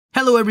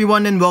Hello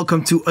everyone and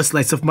welcome to A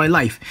Slice of My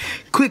Life.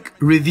 Quick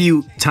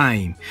review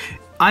time.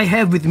 I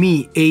have with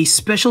me a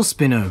special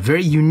spinner,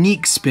 very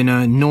unique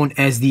spinner known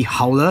as the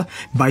Howler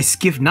by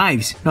Skiff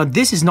Knives. Now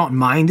this is not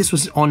mine, this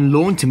was on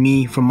loan to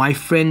me from my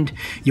friend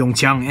Yong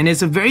Qiang, and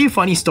it's a very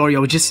funny story. I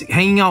was just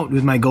hanging out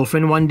with my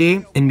girlfriend one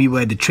day and we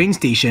were at the train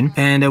station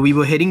and we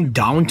were heading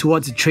down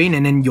towards the train,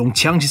 and then Yong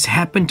Qiang just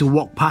happened to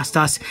walk past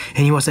us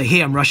and he was like,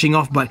 "Hey, I'm rushing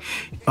off, but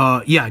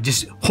yeah,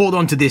 just hold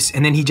on to this."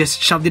 And then he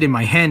just shoved it in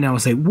my hand and I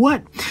was like,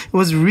 "What?" It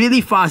was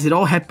really fast. It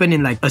all happened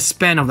in like a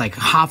span of like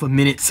half a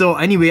minute. So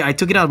anyway, I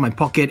took it out of my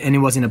pocket and it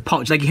was in a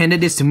pouch. Like, he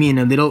handed this to me in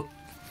a little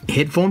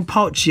headphone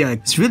pouch. Yeah,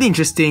 it's really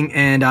interesting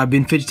and I've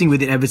been fidgeting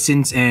with it ever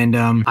since, and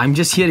I'm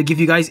just here to give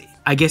you guys,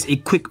 I guess, a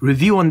quick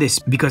review on this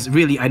because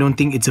really I don't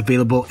think it's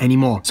available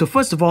anymore. So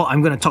first of all,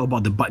 I'm going to talk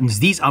about the buttons.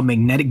 These are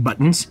magnetic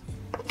buttons.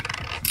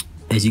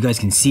 As you guys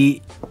can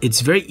see,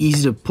 it's very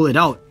easy to pull it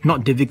out,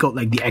 not difficult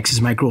like the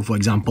Axis Micro for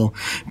example.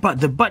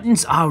 But the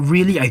buttons are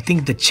really, I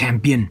think, the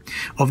champion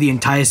of the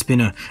entire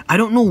spinner. I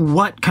don't know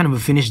what kind of a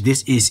finish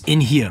this is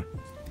in here.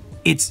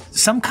 It's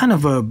some kind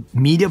of a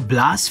media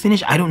blast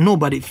finish, I don't know,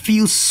 but it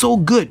feels so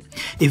good.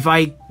 If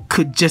I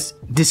could just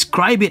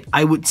describe it,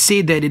 I would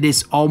say that it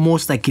is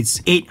almost like it's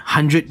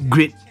 800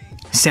 grit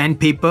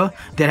sandpaper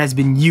that has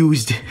been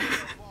used.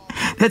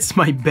 That's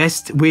my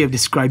best way of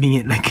describing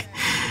it. Like,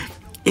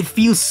 it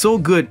feels so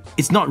good.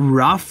 It's not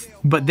rough,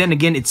 but then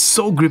again, it's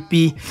so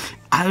grippy.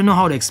 I don't know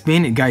how to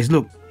explain it, guys.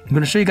 Look, I'm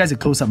gonna show you guys a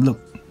close-up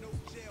look.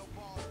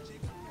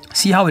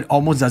 See how it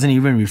almost doesn't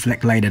even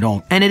reflect light at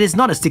all. And it is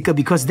not a sticker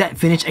because that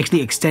finish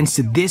actually extends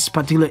to this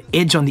particular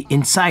edge on the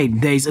inside.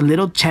 There is a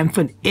little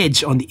chamfered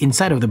edge on the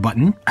inside of the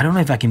button. I don't know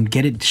if I can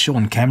get it to show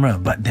on camera,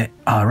 but that,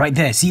 right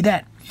there, see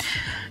that?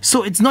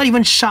 So it's not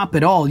even sharp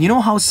at all. You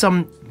know how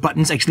some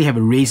buttons actually have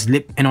a raised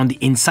lip and on the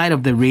inside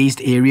of the raised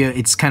area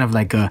it's kind of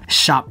like a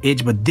sharp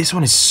edge, but this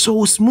one is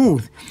so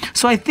smooth.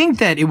 So I think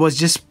that it was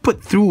just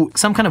put through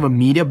some kind of a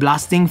media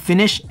blasting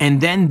finish, and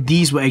then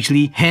these were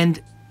actually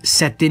hand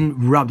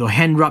satin rubbed or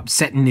hand rubbed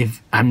satin,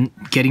 if I'm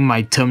getting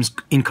my terms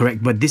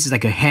incorrect, but this is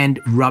like a hand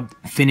rubbed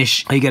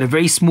finish. You get a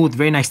very smooth,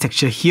 very nice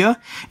texture here,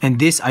 and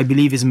this I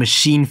believe is a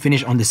machine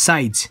finish on the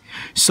sides.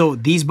 So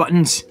these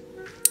buttons,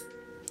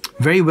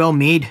 very well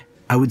made,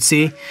 I would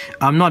say.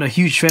 I'm not a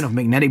huge fan of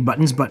magnetic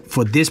buttons, but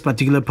for this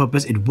particular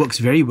purpose it works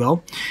very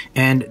well,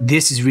 and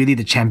this is really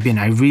the champion.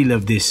 I really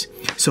love this.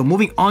 So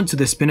moving on to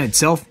the spinner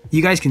itself,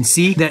 you guys can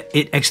see that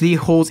it actually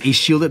holds a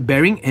shielded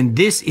bearing, and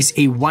this is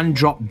a one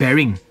drop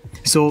bearing.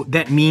 So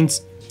that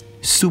means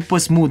super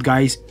smooth,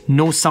 guys,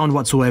 no sound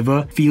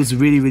whatsoever, feels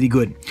really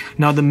good.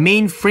 Now the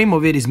main frame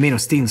of it is made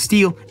of stainless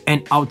steel,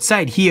 and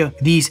outside here,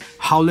 these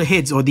Howler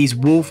heads or these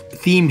wolf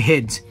theme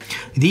heads,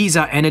 these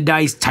are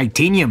anodized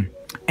titanium.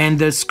 And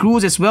the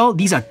screws as well,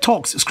 these are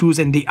Torx screws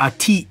and they are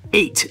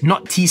T8,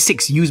 not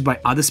T6 used by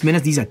other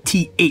spinners. These are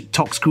T8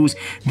 Torx screws.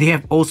 They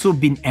have also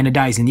been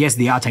anodized, and yes,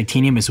 they are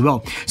titanium as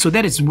well. So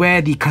that is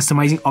where the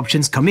customizing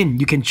options come in.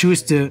 You can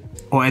choose to,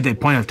 or at that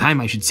point of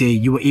time I should say,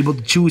 you were able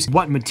to choose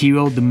what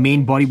material the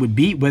main body would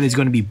be, whether it's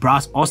going to be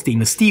brass or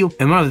stainless steel.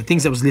 And one of the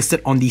things that was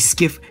listed on the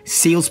Skiff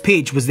sales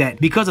page was that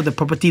because of the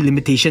property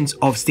limitations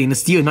of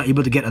stainless steel, you're not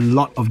able to get a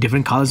lot of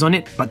different colors on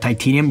it, but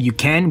titanium you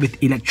can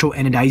with electro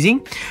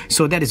anodizing.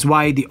 So that is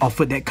why they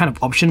offered that kind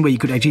of option where you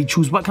could actually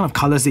choose what kind of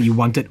colors that you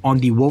wanted on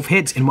the wolf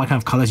heads and what kind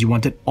of colors you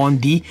wanted on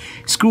the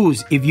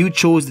screws if you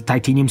chose the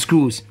titanium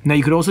screws. Now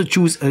you could also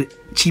choose a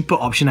cheaper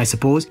option, I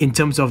suppose, in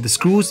terms of the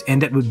screws,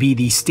 and that would be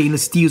the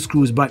stainless steel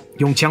screws, but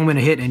Yong Qiang went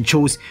ahead and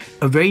chose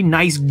a very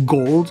nice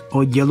gold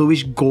or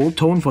yellowish gold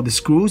tone for the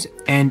screws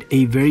and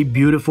a very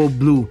beautiful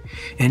blue,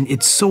 and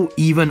it's so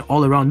even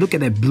all around. Look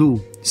at that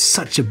blue,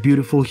 such a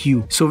beautiful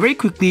hue. So very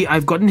quickly,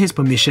 I've gotten his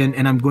permission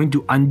and I'm going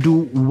to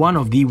undo one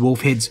of the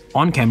wolf heads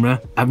on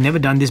camera. I've never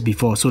done this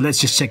before, so let's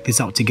just check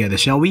this out together,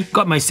 shall we?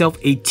 Got myself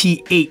a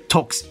T8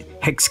 Torx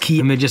hex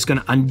key. I'm just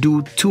gonna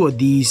undo two of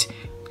these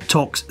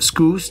Torx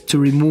screws to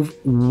remove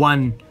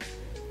one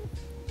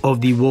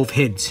of the wolf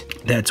heads.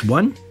 That's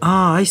one.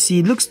 Ah, I see.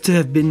 It looks to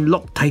have been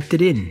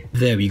Loctited in.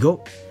 There we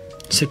go.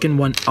 Second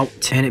one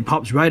out, and it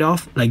pops right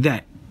off like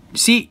that.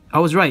 See, I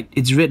was right.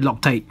 It's red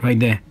Loctite right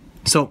there.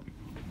 So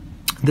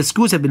the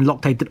screws have been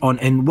Loctited on,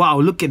 and wow,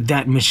 look at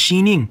that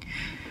machining.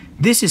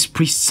 This is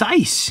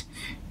precise.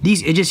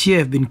 These edges here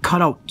have been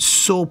cut out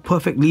so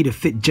perfectly to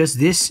fit just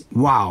this.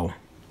 Wow.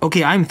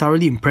 Okay, I'm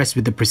thoroughly impressed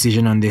with the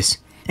precision on this.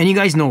 And you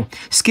guys know,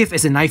 Skiff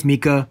as a knife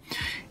maker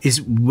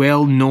is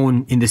well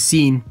known in the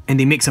scene, and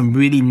they make some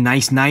really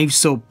nice knives,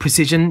 so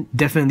precision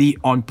definitely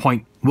on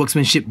point.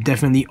 Worksmanship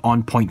definitely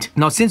on point.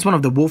 Now, since one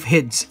of the wolf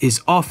heads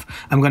is off,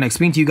 I'm going to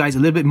explain to you guys a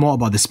little bit more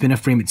about the spinner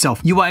frame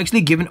itself. You are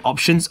actually given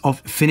options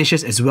of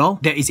finishes as well.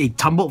 There is a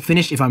tumbled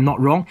finish, if I'm not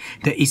wrong.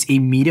 There is a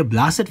media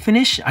blasted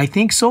finish, I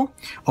think so,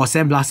 or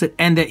sandblasted,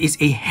 and there is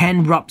a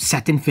hand rubbed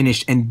satin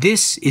finish, and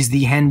this is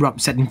the hand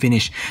rubbed satin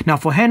finish. Now,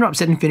 for hand rubbed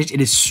satin finish, it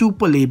is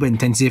super labor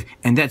intensive,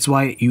 and that's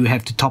why you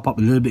have to top up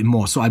a little bit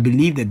more. So I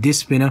believe that this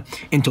spinner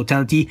in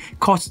totality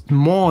costs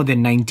more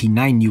than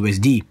 99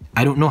 USD.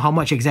 I don't know how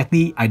much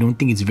exactly. I don't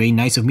think it's very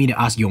nice of me to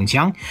ask Yong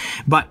Qiang,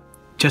 but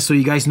just so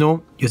you guys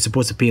know, you're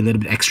supposed to pay a little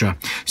bit extra.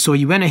 So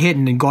you went ahead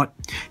and then got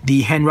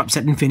the hand rub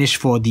satin finish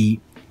for the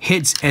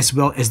heads as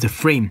well as the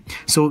frame.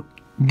 So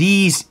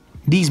these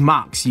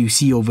marks you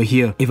see over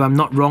here, if I'm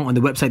not wrong, on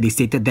the website they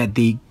stated that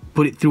they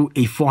put it through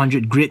a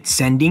 400 grit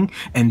sanding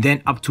and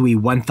then up to a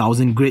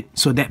 1000 grit.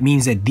 So that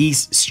means that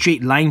these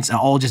straight lines are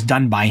all just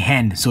done by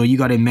hand. So you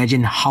gotta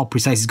imagine how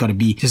precise it's gotta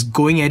be. Just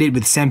going at it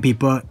with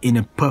sandpaper in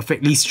a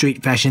perfectly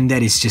straight fashion,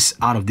 that is just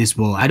out of this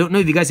world. I don't know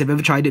if you guys have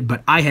ever tried it,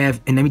 but I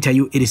have, and let me tell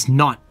you, it is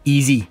not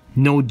easy.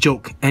 No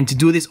joke. And to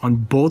do this on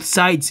both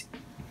sides,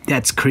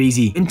 that's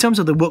crazy. In terms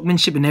of the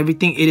workmanship and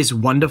everything, it is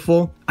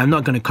wonderful. I'm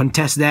not going to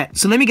contest that.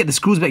 So let me get the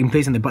screws back in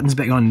place and the buttons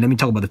back on, and let me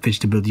talk about the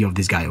fidgetability of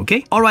this guy,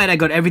 okay? Alright, I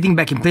got everything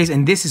back in place,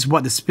 and this is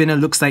what the spinner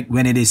looks like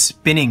when it is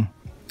spinning.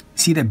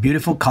 See that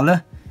beautiful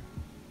color?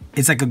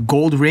 It's like a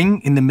gold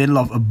ring in the middle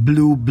of a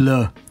blue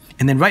blur.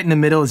 And then right in the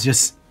middle is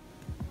just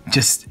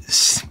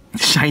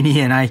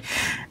shiny, and I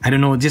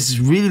don't know, it just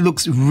really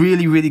looks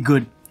really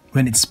good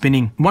when it's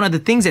spinning. One of the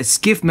things that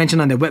Skiff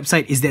mentioned on their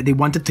website is that they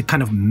wanted to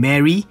kind of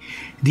marry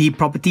the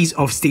properties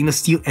of stainless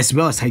steel as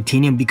well as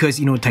titanium, because,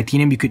 you know,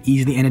 titanium you could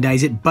easily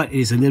anodize it, but it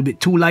is a little bit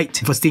too light.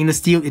 For stainless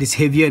steel, it is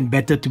heavier and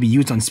better to be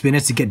used on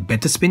spinners to get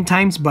better spin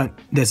times, but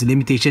there's a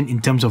limitation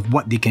in terms of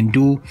what they can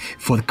do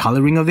for the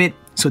coloring of it.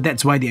 So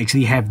that's why they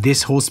actually have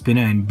this whole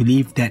spinner and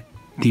believe that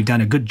they've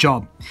done a good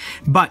job.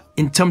 But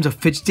in terms of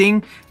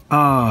fidgeting,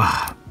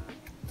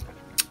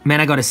 man,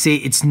 I gotta say,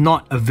 it's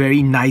not a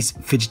very nice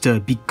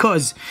fidgeter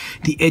because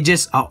the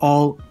edges are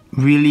all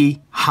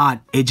really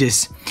hard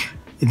edges.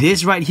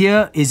 This right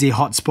here is a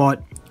hot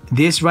spot.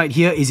 This right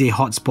here is a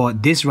hot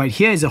spot. This right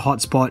here is a hot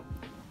spot.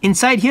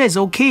 Inside here is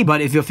okay,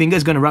 but if your finger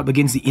is gonna rub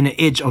against the inner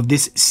edge of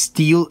this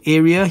steel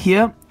area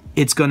here,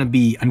 it's gonna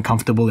be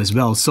uncomfortable as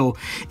well. So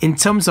in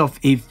terms of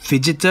a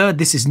fidgeter,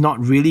 this is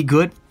not really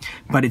good,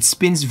 but it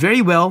spins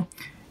very well,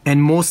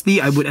 and mostly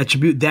I would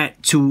attribute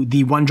that to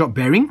the one drop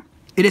bearing.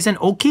 It is an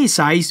okay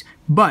size,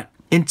 but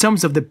in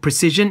terms of the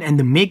precision and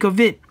the make of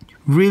it,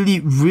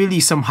 really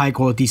some high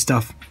quality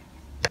stuff.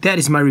 That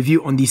is my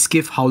review on the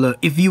Skiff Howler.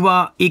 If you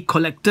are a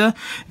collector,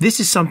 this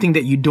is something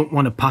that you don't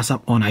want to pass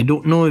up on. I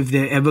don't know if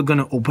they're ever going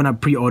to open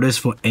up pre-orders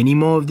for any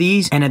more of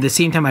these. And at the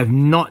same time, I've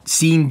not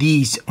seen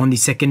these on the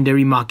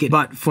secondary market.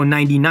 But for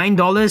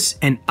 $99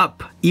 and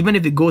up, even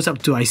if it goes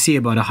up to, I say,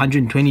 about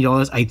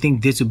 $120, I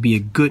think this would be a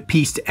good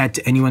piece to add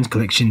to anyone's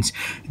collections.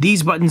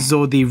 These buttons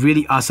though, they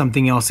really are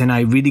something else, and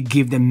I really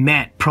give them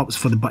mad props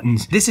for the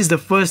buttons. This is the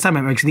first time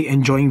I'm actually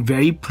enjoying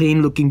very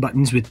plain looking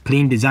buttons with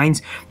plain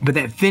designs, but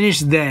that finish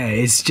there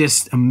is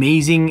just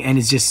amazing, and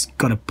it's just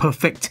got a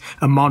perfect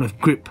amount of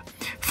grip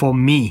for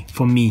me.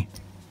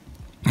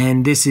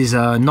 And this is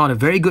not a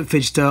very good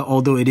fidgeter,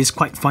 although it is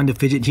quite fun to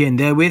fidget here and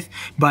there with,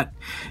 but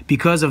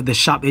because of the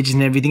sharp edges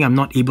and everything, I'm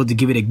not able to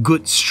give it a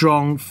good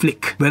strong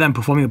flick. Whether I'm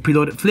performing a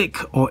preloaded flick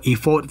or a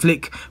forward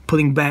flick,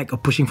 pulling back or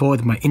pushing forward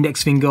with my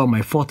index finger or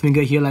my fourth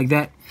finger here like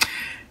that,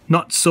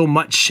 not so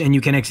much, and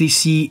you can actually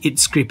see it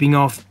scraping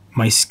off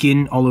my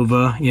skin all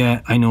over.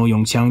 Yeah, I know,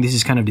 Yong Qiang, this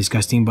is kind of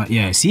disgusting, but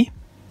yeah, see?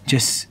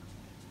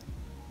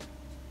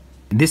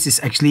 This is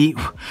actually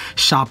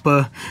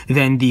sharper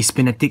than the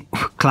Spinnetic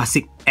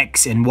Classic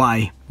X and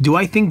Y. Do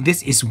I think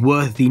this is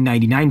worth the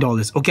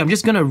 $99? Okay, I'm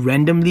just gonna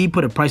randomly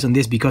put a price on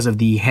this because of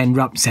the hand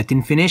rub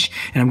satin finish,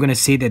 and I'm gonna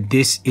say that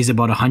this is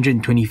about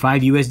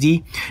 125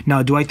 USD.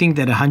 Now, do I think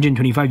that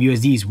 125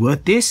 USD is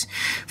worth this?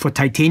 For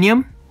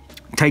titanium,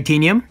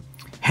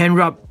 hand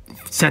rub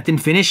satin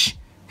finish,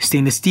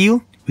 stainless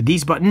steel with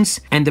these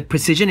buttons, and the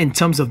precision in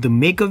terms of the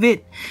make of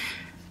it,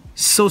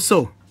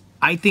 so.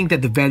 I think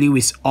that the value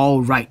is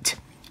all right.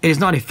 It is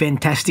not a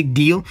fantastic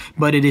deal,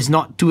 but it is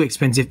not too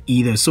expensive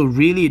either. So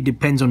really, it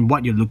depends on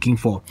what you're looking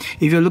for.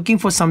 If you're looking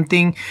for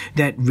something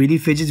that really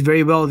fidgets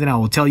very well, then I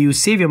will tell you,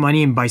 save your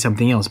money and buy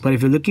something else. But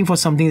if you're looking for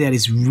something that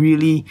is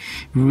really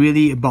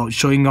about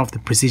showing off the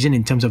precision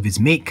in terms of its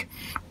make,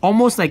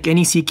 almost like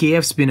any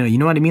CKF spinner, you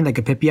know what I mean, like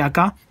a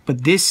PSYK,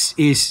 but this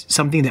is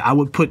something that I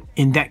would put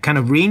in that kind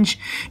of range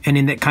and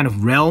in that kind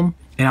of realm.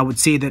 And I would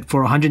say that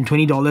for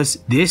 $120,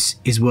 this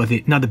is worth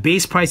it. Now, the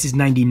base price is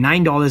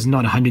 $99,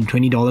 not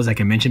 $120 like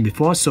I mentioned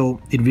before.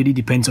 So it really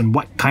depends on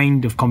what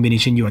kind of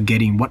combination you are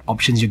getting, what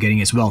options you're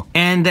getting as well.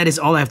 And that is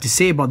all I have to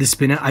say about this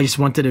spinner. I just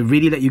wanted to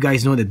really let you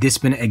guys know that this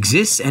spinner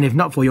exists. And if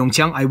not for Yong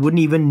Qiang, I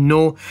wouldn't even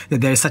know that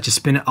there is such a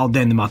spinner out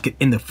there in the market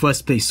in the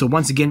first place. So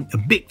once again, a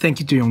big thank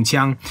you to Yong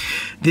Qiang.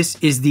 This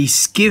is the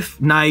Skiff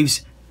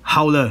Knives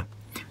Howler.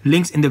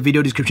 Links in the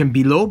video description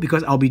below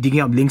because I'll be digging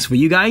up links for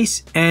you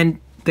guys. And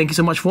thank you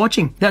so much for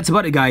watching. That's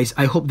about it, guys.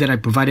 I hope that I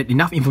provided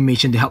enough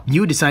information to help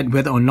you decide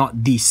whether or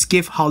not the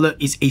Skiff Howler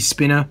is a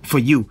spinner for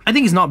you. I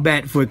think it's not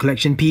bad for a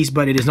collection piece,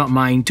 but it is not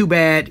mine. Too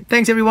bad.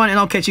 Thanks everyone, and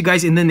I'll catch you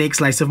guys in the next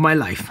slice of my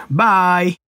life. Bye!